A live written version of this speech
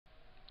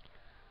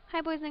Hi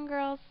boys and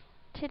girls.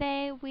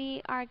 Today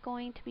we are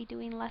going to be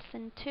doing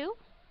lesson 2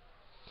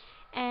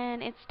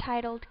 and it's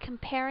titled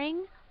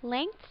Comparing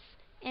Lengths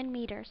in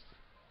Meters.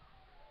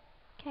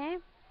 Okay?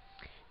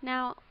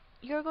 Now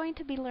you're going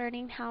to be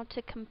learning how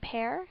to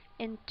compare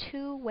in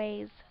two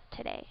ways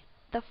today.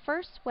 The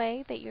first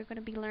way that you're going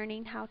to be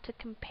learning how to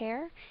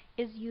compare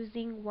is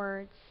using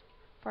words.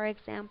 For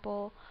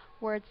example,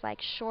 words like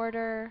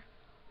shorter,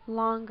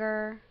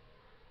 longer,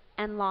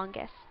 and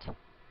longest.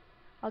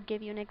 I'll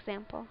give you an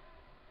example.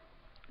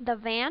 The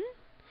van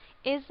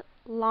is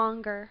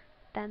longer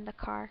than the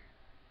car.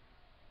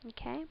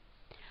 Okay?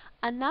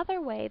 Another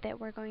way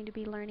that we're going to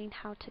be learning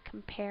how to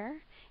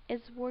compare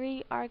is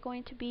we are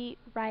going to be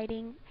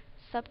writing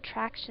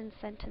subtraction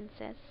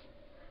sentences.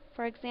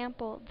 For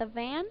example, the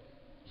van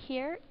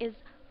here is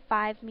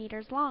 5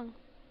 meters long,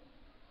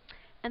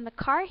 and the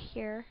car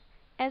here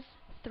is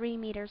 3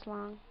 meters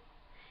long.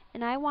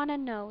 And I want to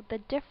know the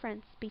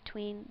difference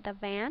between the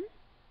van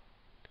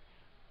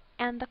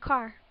and the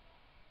car.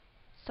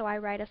 So I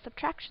write a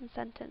subtraction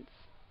sentence.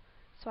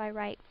 So I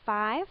write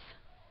 5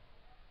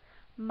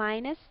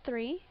 minus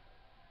 3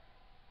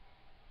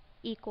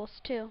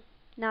 equals 2.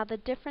 Now the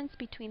difference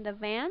between the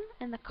van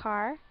and the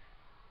car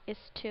is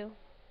 2.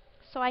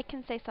 So I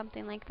can say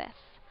something like this.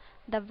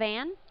 The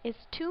van is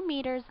 2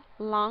 meters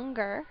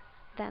longer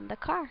than the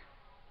car.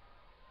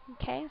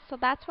 Okay, so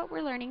that's what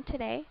we're learning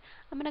today.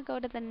 I'm going to go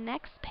to the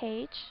next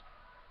page.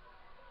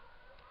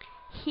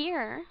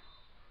 Here,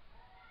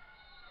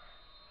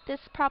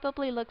 this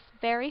probably looks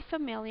very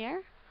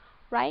familiar.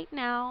 Right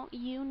now,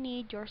 you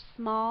need your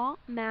small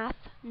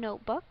math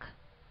notebook.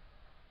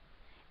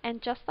 And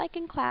just like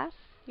in class,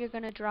 you're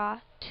going to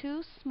draw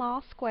 2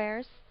 small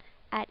squares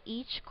at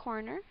each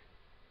corner,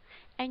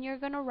 and you're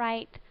going to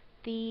write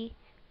the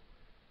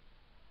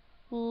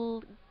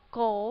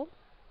goal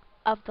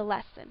of the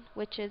lesson,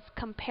 which is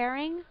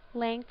comparing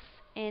lengths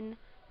in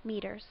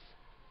meters.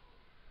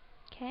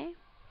 Okay?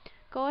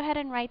 Go ahead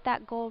and write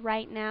that goal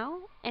right now,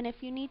 and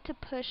if you need to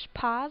push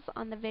pause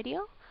on the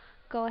video,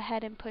 go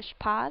ahead and push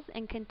pause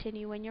and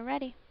continue when you're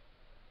ready.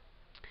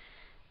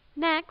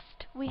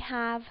 Next, we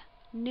have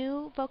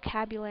new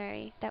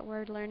vocabulary that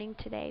we're learning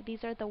today.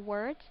 These are the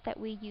words that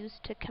we use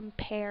to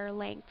compare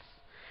lengths.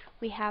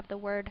 We have the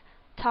word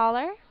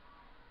taller,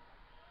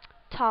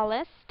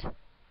 tallest,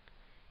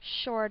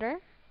 shorter,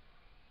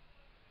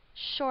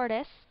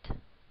 shortest,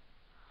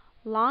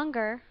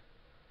 longer,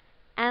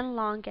 and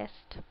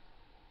longest.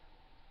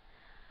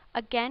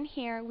 Again,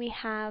 here we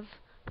have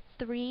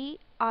 3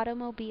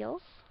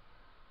 automobiles.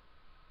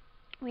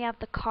 We have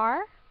the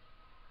car,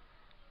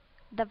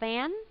 the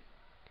van,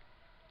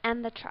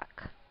 and the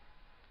truck.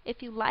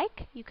 If you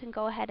like, you can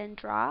go ahead and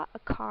draw a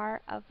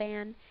car, a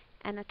van,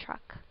 and a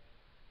truck.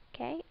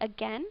 Okay,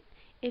 again,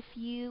 if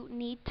you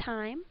need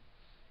time,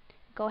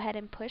 go ahead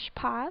and push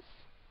pause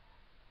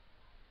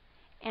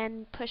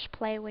and push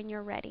play when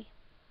you're ready.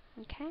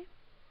 Okay?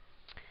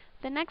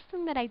 The next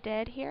thing that I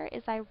did here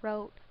is I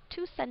wrote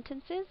 2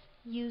 sentences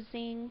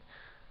using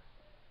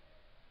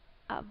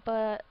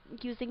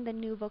the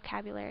new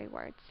vocabulary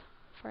words.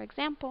 For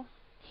example,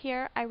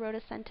 here I wrote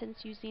a sentence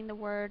using the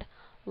word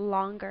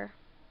longer.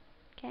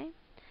 Okay?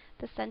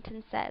 The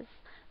sentence says,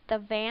 the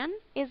van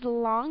is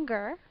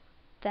longer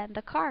than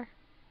the car.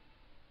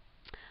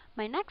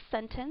 My next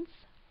sentence,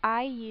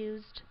 I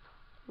used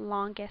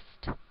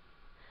longest.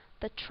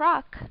 The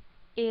truck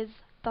is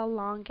the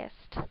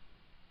longest.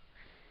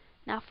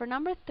 Now for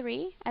number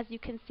 3, as you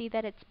can see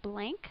that it's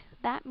blank,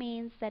 that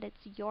means that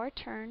it's your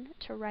turn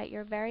to write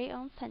your very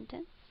own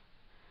sentence.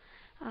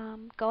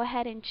 Go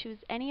ahead and choose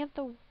any of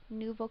the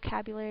new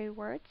vocabulary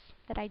words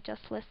that I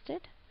just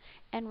listed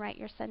and write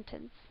your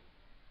sentence.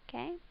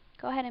 Okay?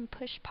 Go ahead and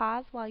push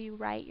pause while you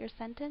write your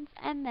sentence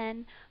and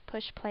then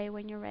push play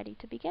when you're ready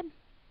to begin.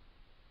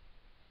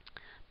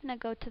 I'm going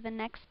to go to the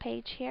next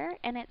page here,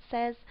 and it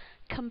says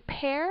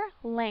compare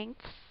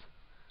lengths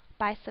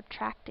by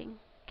subtracting.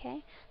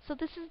 Okay? So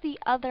this is the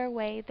other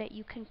way that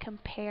you can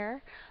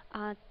compare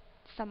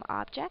some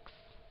objects.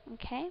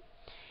 Okay?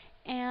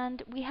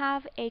 And we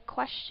have a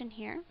question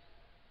here,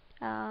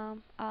 a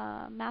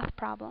math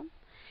problem,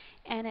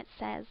 and it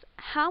says,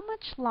 how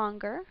much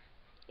longer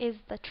is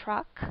the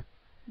truck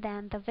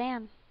than the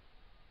van?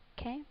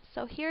 Okay,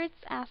 so here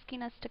it's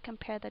asking us to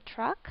compare the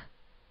truck,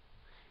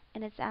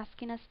 and it's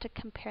asking us to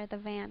compare the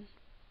van.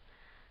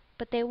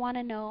 But they want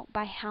to know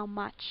by how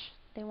much.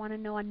 They want to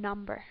know a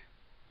number.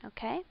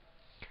 Okay,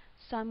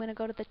 so I'm going to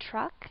go to the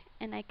truck,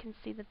 and I can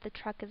see that the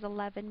truck is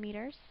 11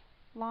 meters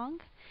long,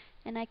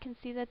 and I can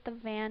see that the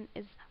van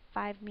is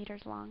 5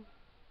 meters long.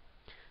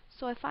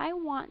 So if I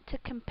want to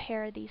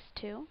compare these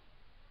two,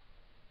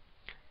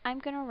 I'm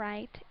going to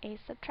write a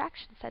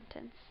subtraction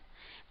sentence.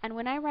 And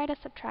when I write a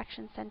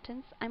subtraction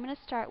sentence, I'm going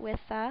to start with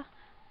the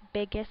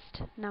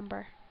biggest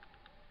number.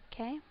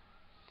 Okay?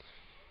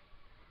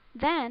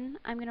 Then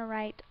I'm going to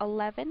write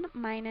 11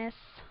 minus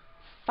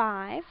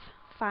 5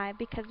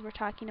 because we're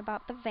talking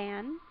about the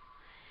van,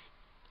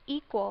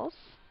 equals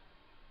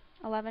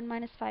 11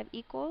 minus 5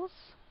 equals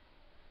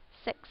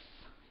 6.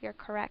 You're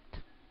correct.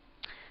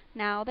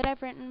 Now that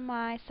I've written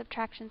my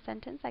subtraction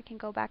sentence, I can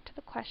go back to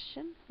the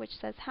question, which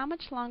says, how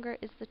much longer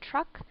is the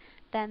truck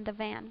than the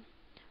van?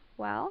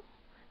 Well,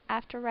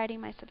 after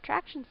writing my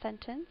subtraction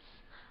sentence,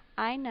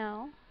 I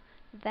know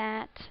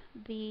that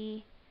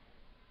the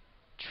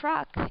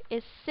truck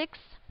is 6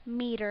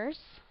 meters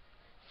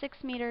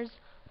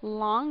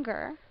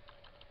longer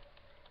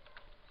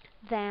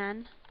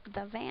than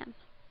the van.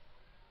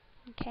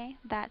 Okay,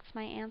 that's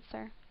my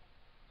answer.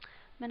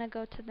 I'm going to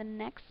go to the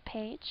next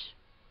page,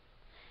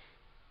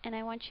 and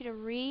I want you to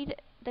read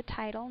the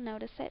title.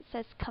 Notice it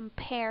says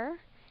compare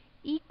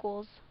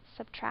equals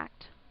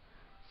subtract.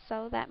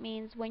 So that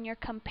means when you're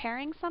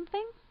comparing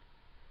something,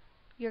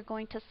 you're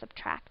going to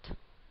subtract.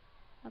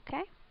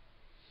 Okay?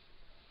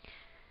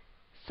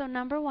 So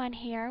number 1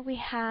 here, we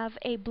have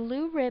a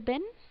blue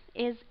ribbon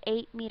is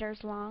 8 meters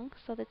long.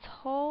 So this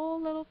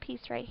whole little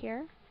piece right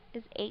here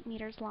is 8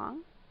 meters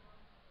long.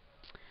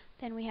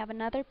 Then we have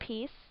another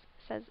piece,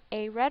 says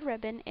a red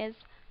ribbon is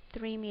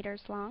 3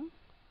 meters long.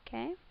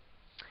 Okay?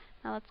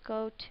 Now let's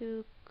go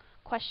to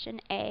question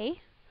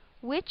A.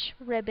 Which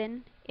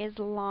ribbon is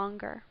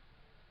longer?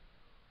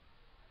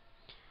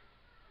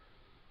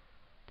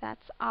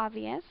 That's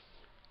obvious.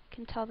 You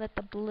can tell that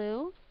the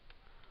blue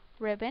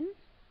ribbon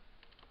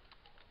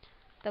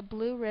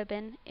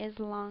is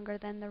longer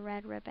than the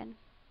red ribbon.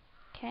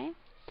 Okay?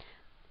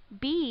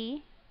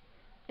 B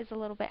is a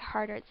little bit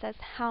harder. It says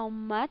how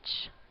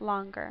much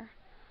longer.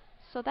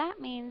 So that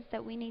means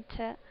that we need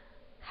to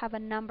have a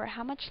number.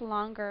 How much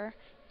longer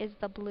is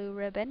the blue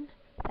ribbon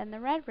than the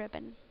red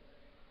ribbon?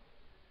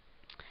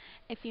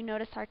 If you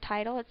notice our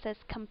title, it says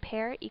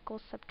compare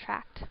equals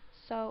subtract.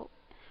 So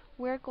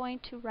we're going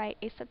to write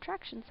a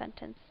subtraction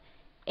sentence.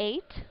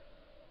 8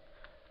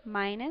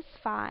 minus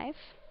 5,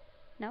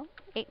 no,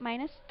 8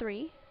 minus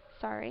 3,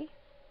 sorry.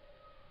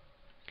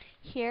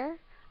 Here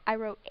I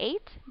wrote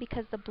 8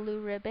 because the blue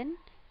ribbon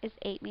is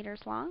 8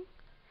 meters long,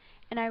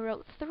 and I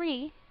wrote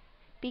 3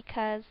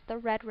 because the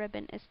red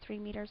ribbon is 3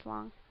 meters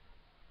long.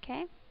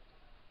 Okay?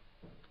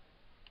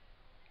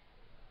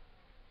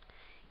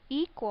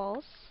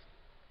 Equals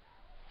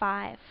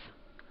 5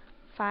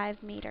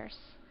 meters.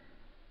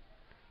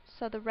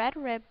 So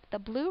the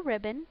blue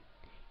ribbon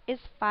is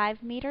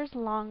 5 meters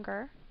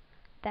longer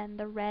than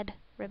the red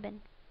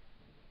ribbon.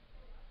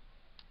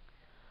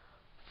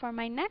 For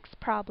my next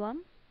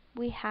problem,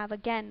 we have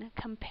again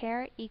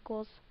compare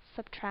equals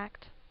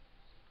subtract.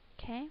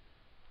 Okay?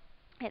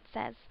 It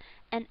says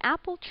an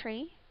apple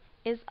tree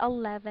is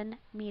 11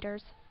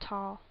 meters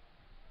tall.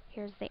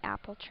 Here's the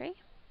apple tree.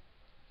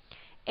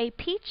 A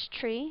peach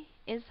tree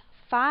is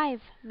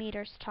 5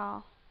 meters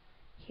tall.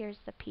 Here's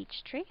the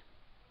peach tree.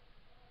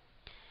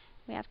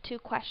 We have 2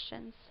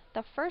 questions.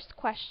 The first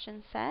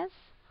question says,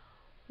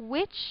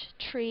 which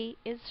tree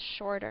is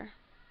shorter?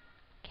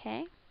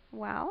 Okay,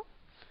 well,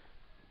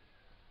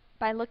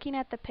 by looking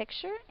at the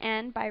picture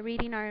and by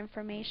reading our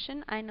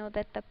information, I know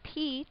that the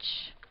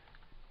peach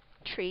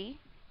tree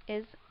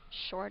is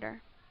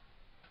shorter.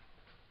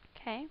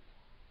 Okay.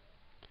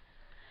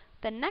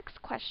 The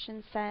next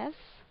question says,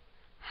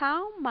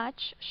 how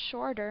much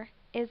shorter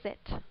is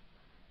it?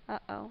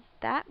 Uh-oh,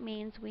 that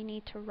means we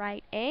need to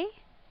write a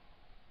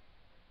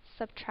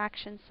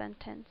subtraction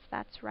sentence.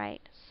 That's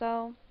right.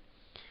 So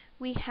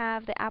we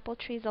have the apple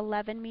tree is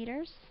 11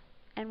 meters,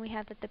 and we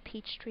have that the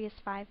peach tree is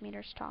 5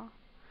 meters tall.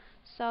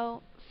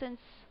 So since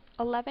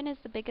 11 is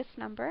the biggest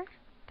number,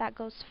 that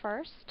goes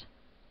first,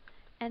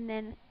 and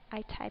then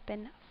I type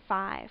in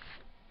 5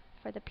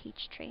 for the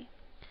peach tree.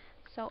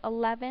 So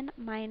 11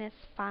 minus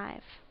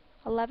 5.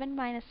 11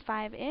 minus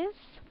 5 is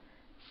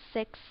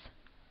 6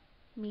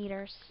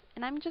 meters.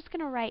 And I'm just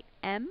going to write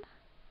m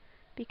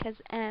because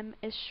m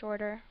is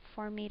shorter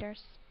for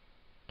meters.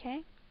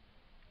 Okay?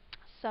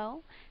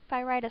 So if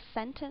I write a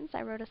sentence,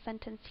 I wrote a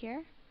sentence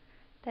here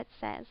that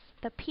says,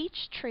 the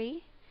peach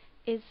tree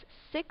is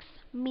 6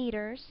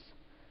 meters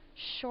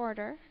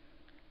shorter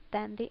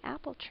than the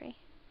apple tree.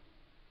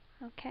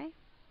 Okay?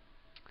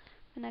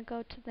 I'm going to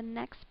go to the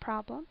next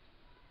problem.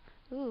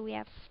 Ooh, we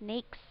have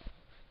snakes.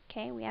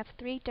 Okay, we have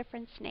 3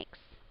 different snakes.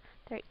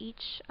 They're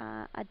each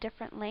a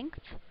different length.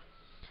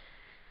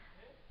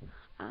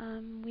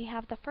 We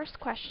have the first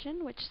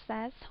question, which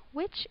says,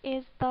 which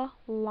is the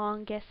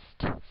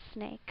longest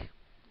snake?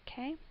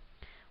 Okay,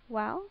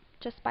 well,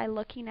 just by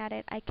looking at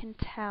it, I can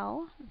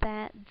tell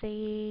that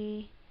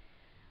the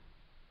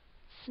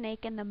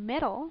snake in the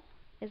middle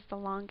is the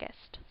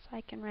longest. So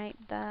I can write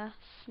the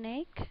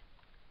snake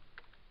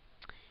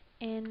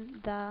in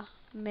the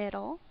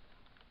middle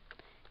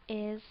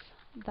is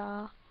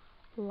the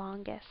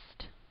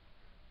longest.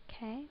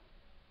 Okay,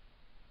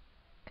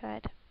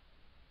 good.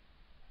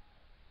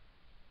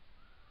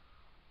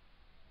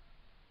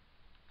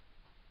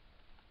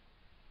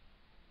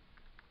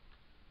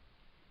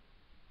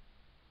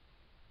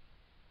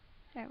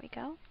 There we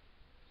go.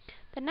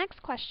 The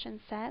next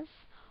question says,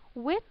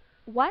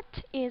 what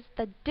is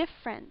the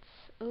difference,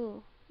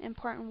 ooh,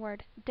 important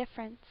word,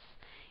 difference,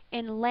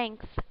 in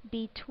length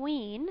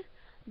between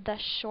the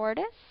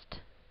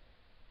shortest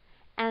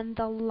and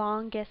the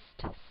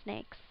longest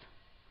snakes?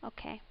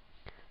 Okay,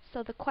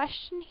 So the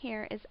question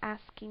here is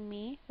asking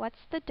me,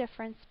 what's the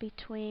difference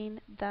between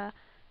the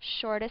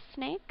shortest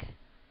snake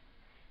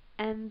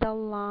and the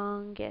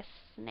longest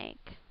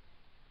snake?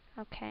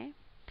 Okay,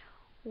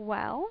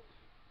 well,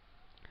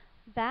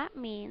 that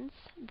means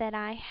that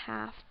I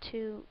have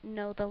to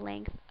know the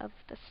length of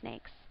the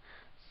snakes.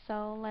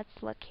 So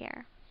let's look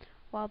here.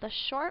 Well, the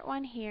short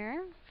one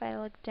here, if I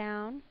look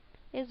down,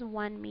 is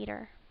 1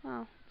 meter.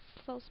 Oh,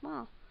 it's so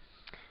small.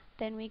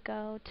 Then we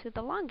go to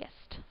the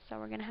longest. So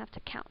we're going to have to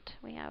count.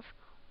 We have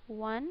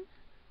 1,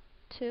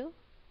 2,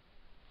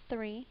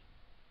 3,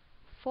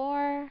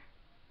 4,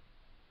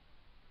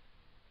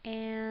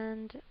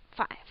 and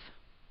 5.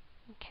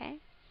 Okay?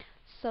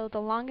 So the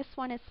longest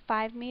one is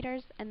 5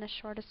 meters and the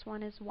shortest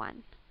one is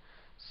 1.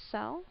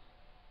 So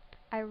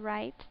I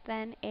write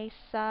then a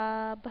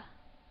subtraction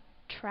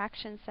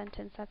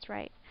sentence. That's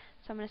right.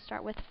 So I'm going to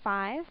start with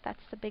 5.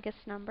 That's the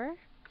biggest number.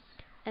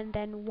 And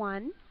then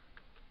 1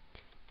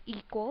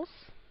 equals,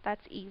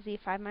 that's easy,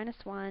 5 minus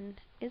 1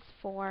 is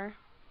 4.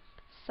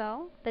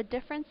 So the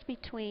difference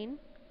between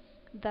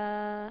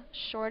the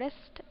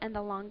shortest and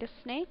the longest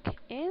snake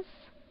is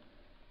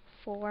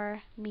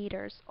 4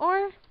 meters.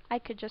 Or I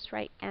could just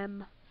write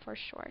M for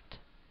short.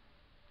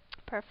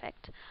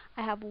 Perfect.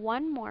 I have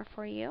one more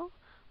for you,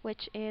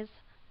 which is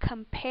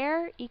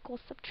compare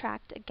equals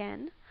subtract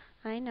again.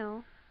 I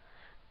know.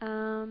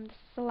 This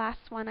is the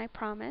last one, I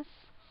promise.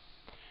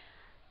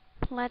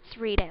 Let's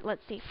read it.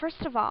 Let's see.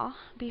 First of all,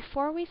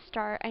 before we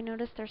start, I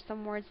notice there's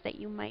some words that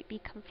you might be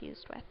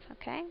confused with,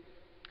 okay?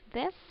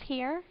 This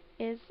here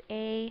is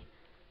a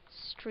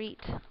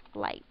street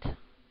light.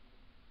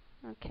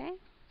 Okay?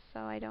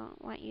 So I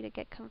don't want you to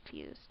get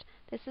confused.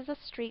 This is a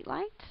street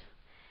light,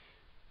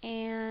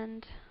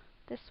 and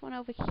this one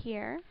over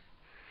here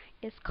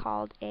is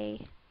called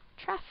a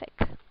traffic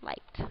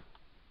light.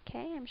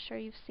 Okay? I'm sure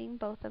you've seen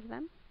both of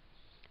them.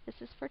 This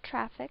is for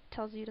traffic,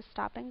 tells you to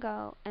stop and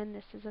go, and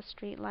this is a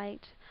street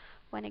light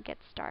when it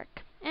gets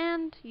dark.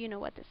 And you know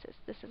what this is.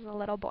 This is a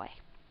little boy.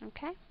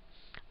 Okay?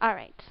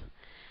 Alright.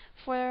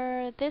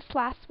 For this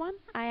last one,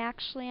 I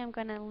actually am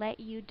going to let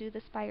you do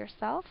this by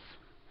yourself.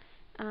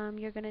 I'm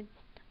going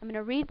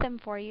to read them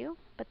for you,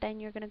 but then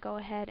you're going to go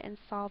ahead and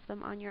solve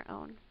them on your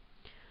own.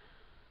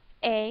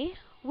 A.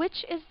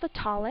 Which is the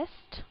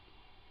tallest?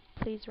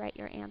 Please write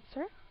your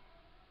answer.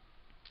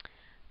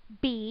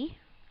 B.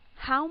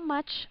 How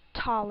much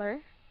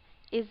taller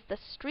is the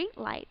street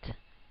light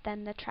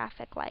than the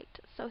traffic light?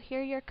 So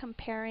here you're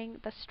comparing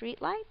the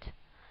street light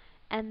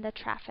and the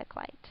traffic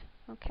light.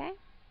 Okay?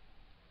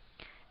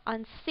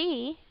 On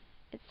C,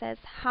 it says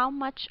how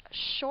much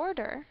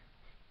shorter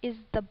is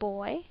the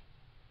boy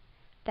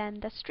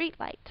than the street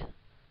light?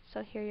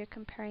 So here you're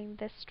comparing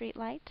this street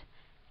light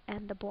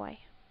and the boy.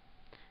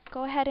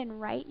 Go ahead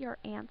and write your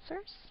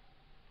answers.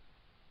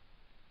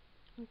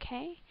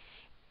 Okay?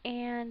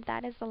 And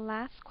that is the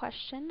last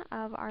question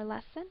of our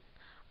lesson.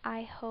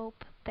 I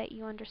hope that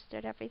you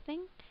understood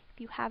everything. If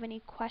you have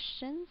any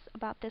questions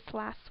about this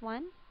last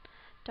one,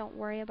 don't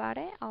worry about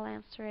it. I'll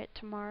answer it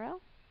tomorrow.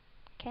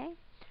 Okay?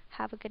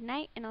 Have a good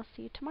night, and I'll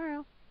see you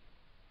tomorrow.